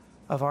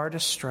of our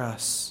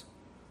distress.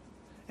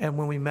 And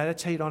when we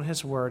meditate on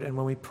his word and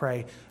when we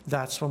pray,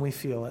 that's when we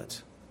feel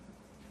it.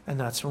 And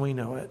that's when we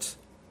know it.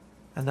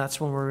 And that's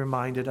when we're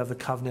reminded of the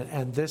covenant.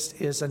 And this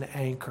is an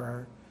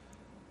anchor,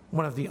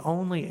 one of the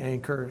only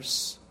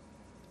anchors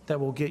that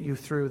will get you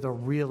through the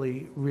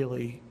really,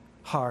 really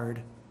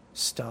hard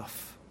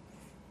stuff.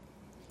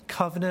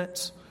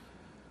 Covenant,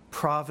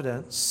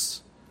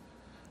 providence,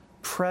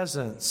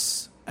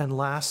 presence, and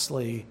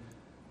lastly,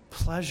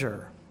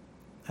 pleasure.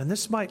 And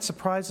this might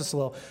surprise us a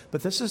little,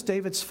 but this is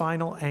David's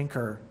final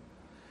anchor.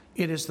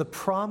 It is the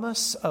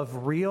promise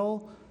of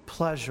real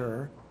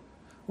pleasure,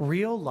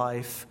 real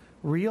life,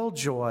 real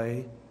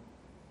joy,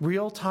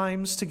 real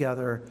times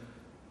together,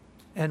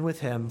 and with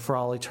him for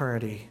all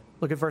eternity.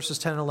 Look at verses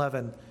 10 and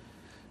 11.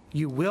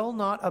 You will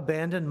not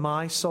abandon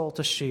my soul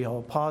to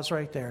Sheol. Pause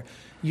right there.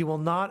 You will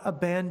not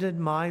abandon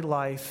my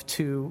life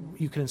to,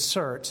 you can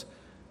insert,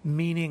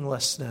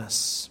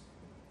 meaninglessness.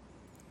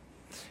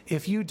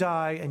 If you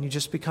die and you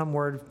just become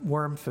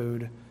worm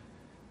food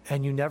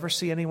and you never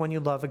see anyone you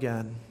love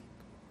again,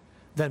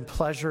 then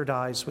pleasure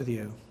dies with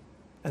you.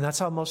 And that's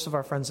how most of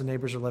our friends and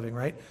neighbors are living,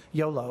 right?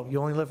 YOLO,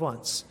 you only live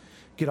once.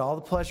 Get all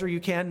the pleasure you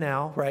can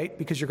now, right?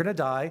 Because you're going to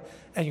die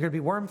and you're going to be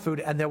worm food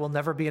and there will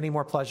never be any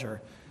more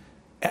pleasure.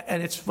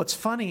 And it's what's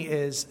funny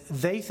is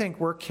they think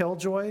we're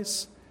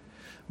killjoys,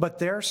 but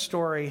their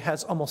story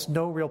has almost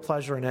no real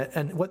pleasure in it.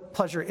 And what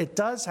pleasure it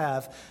does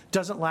have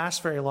doesn't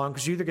last very long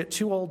because you either get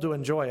too old to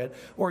enjoy it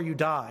or you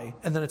die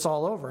and then it's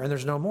all over and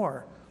there's no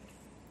more.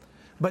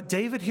 But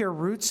David here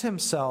roots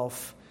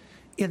himself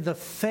in the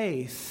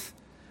faith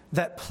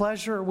that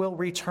pleasure will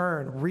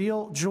return,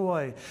 real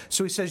joy.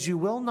 So he says, you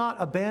will not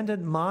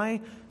abandon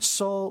my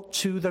soul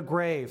to the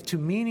grave, to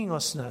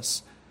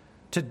meaninglessness,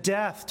 to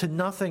death, to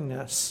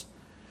nothingness.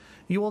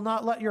 You will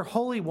not let your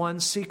Holy One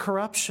see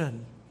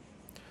corruption.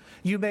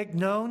 You make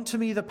known to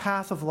me the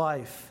path of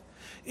life.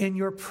 In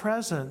your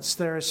presence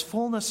there is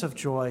fullness of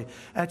joy.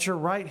 At your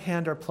right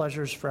hand are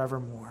pleasures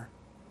forevermore.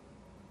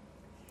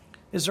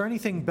 Is there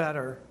anything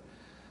better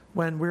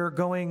when we're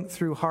going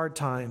through hard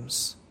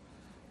times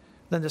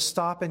than to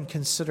stop and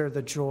consider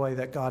the joy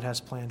that God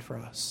has planned for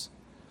us?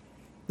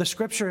 The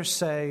scriptures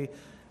say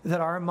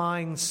that our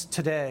minds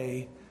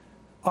today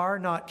are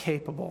not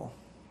capable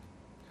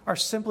are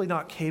simply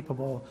not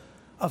capable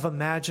of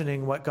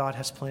imagining what God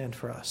has planned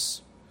for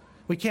us.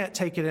 We can't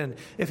take it in.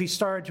 If he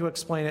started to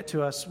explain it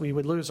to us, we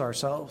would lose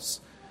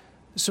ourselves.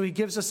 So he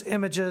gives us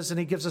images and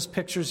he gives us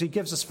pictures. He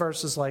gives us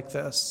verses like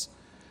this.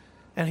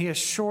 And he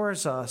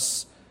assures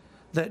us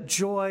that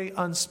joy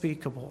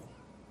unspeakable,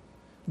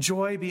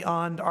 joy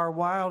beyond our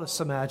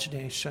wildest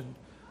imagination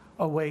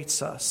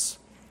awaits us.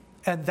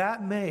 And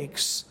that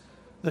makes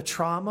the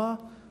trauma,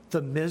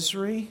 the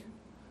misery,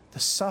 the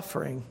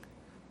suffering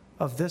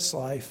of this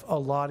life a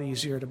lot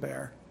easier to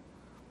bear.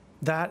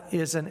 That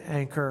is an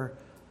anchor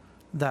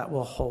that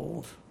will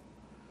hold.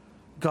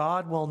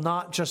 God will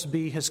not just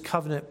be his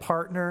covenant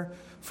partner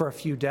for a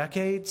few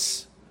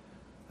decades,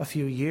 a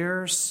few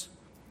years,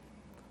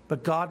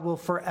 but God will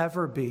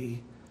forever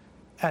be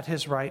at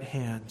his right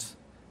hand,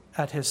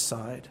 at his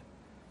side,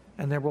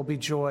 and there will be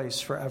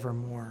joys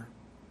forevermore.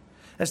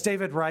 As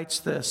David writes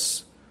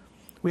this,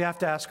 we have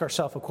to ask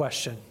ourselves a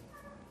question.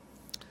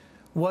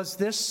 Was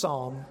this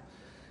psalm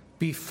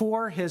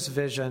before his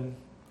vision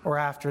or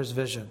after his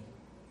vision?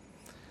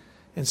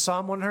 In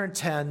Psalm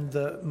 110,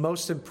 the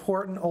most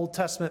important Old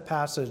Testament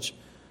passage,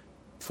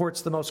 for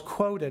it's the most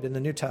quoted in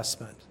the New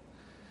Testament.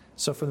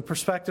 So from the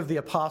perspective of the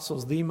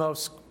apostles, the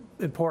most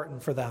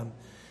important for them.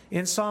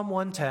 In Psalm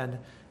 110,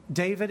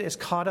 David is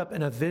caught up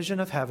in a vision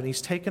of heaven.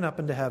 He's taken up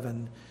into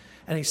heaven.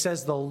 And he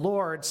says, the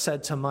Lord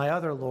said to my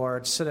other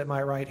Lord, sit at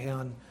my right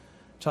hand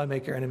till I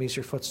make your enemies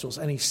your footstools.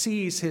 And he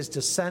sees his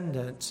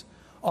descendant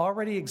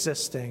already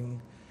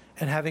existing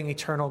and having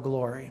eternal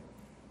glory.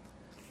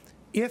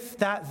 If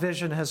that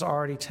vision has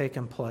already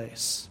taken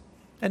place,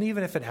 and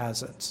even if it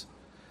hasn't,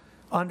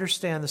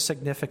 understand the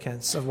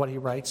significance of what he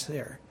writes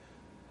there.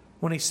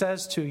 When he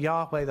says to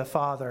Yahweh the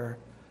Father,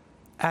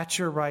 at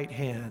your right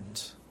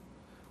hand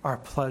are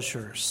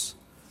pleasures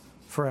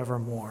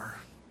forevermore.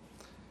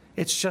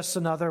 It's just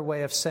another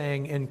way of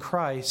saying in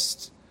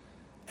Christ,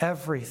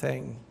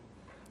 everything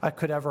I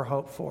could ever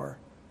hope for,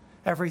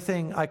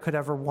 everything I could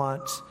ever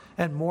want,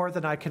 and more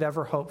than I could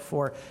ever hope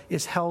for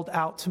is held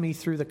out to me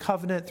through the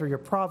covenant, through your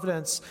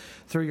providence,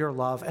 through your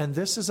love. And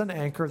this is an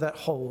anchor that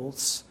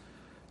holds.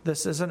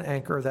 This is an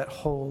anchor that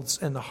holds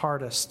in the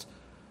hardest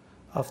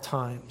of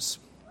times.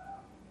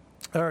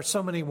 There are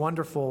so many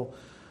wonderful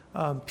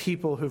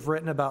people who've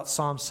written about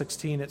Psalm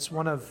 16. It's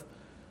one of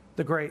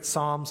the great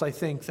Psalms, I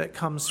think, that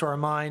comes to our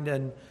mind,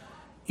 and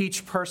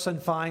each person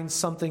finds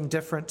something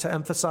different to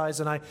emphasize.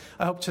 And I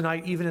hope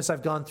tonight, even as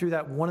I've gone through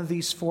that, one of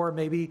these four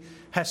maybe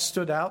has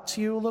stood out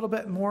to you a little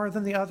bit more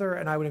than the other.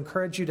 And I would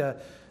encourage you to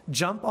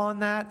jump on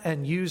that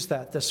and use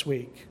that this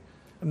week.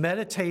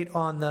 Meditate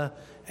on the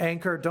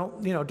anchor.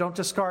 Don't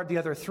discard the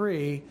other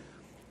three.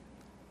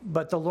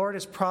 But the Lord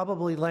is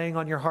probably laying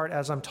on your heart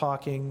as I'm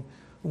talking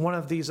one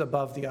of these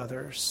above the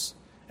others.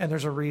 And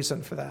there's a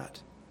reason for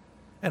that.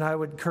 And I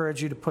would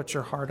encourage you to put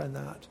your heart on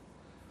that.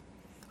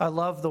 I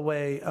love the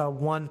way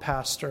one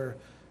pastor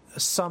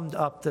summed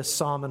up this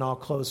psalm, and I'll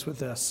close with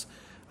this.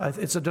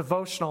 It's a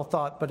devotional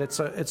thought, but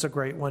it's a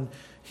great one.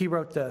 He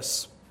wrote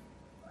this: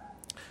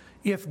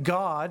 If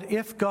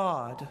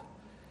God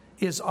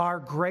is our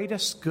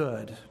greatest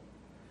good,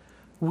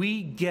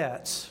 we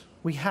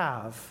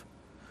have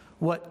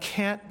what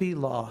can't be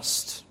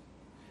lost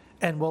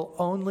and will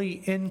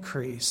only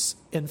increase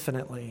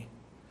infinitely.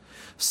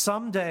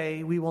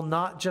 Someday we will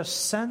not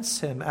just sense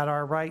him at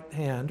our right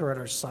hand or at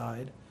our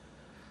side,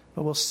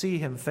 but we'll see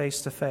him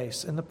face to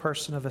face in the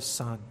person of his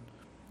Son.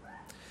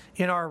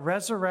 In our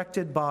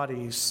resurrected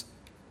bodies,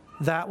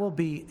 that will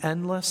be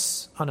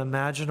endless,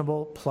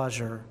 unimaginable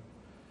pleasure.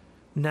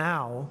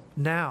 Now,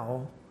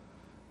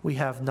 we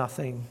have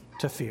nothing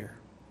to fear.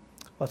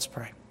 Let's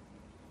pray.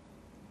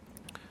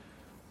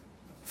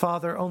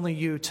 Father, only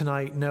you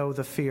tonight know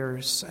the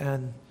fears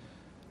and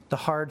the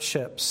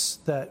hardships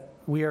that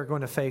we are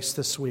going to face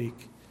this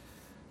week,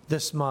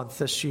 this month,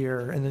 this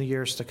year, and the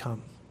years to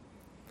come.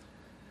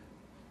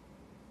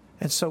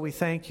 And so we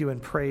thank you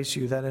and praise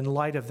you that in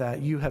light of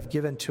that, you have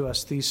given to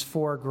us these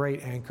four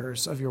great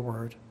anchors of your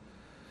word.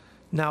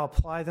 Now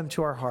apply them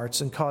to our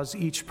hearts and cause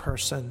each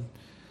person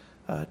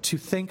to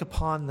think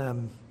upon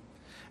them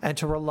and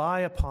to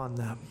rely upon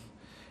them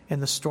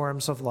in the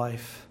storms of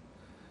life,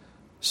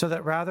 so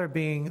that rather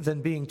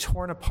than being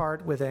torn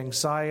apart with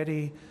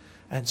anxiety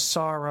and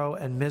sorrow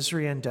and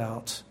misery and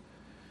doubt,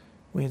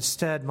 we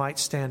instead might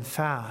stand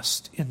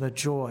fast in the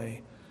joy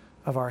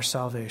of our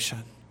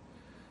salvation.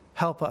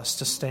 Help us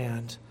to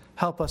stand.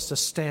 Help us to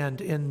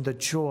stand in the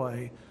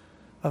joy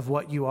of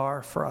what you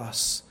are for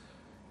us,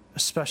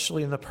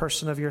 especially in the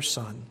person of your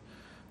Son.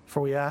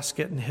 For we ask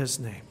it in his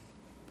name.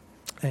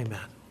 Amen.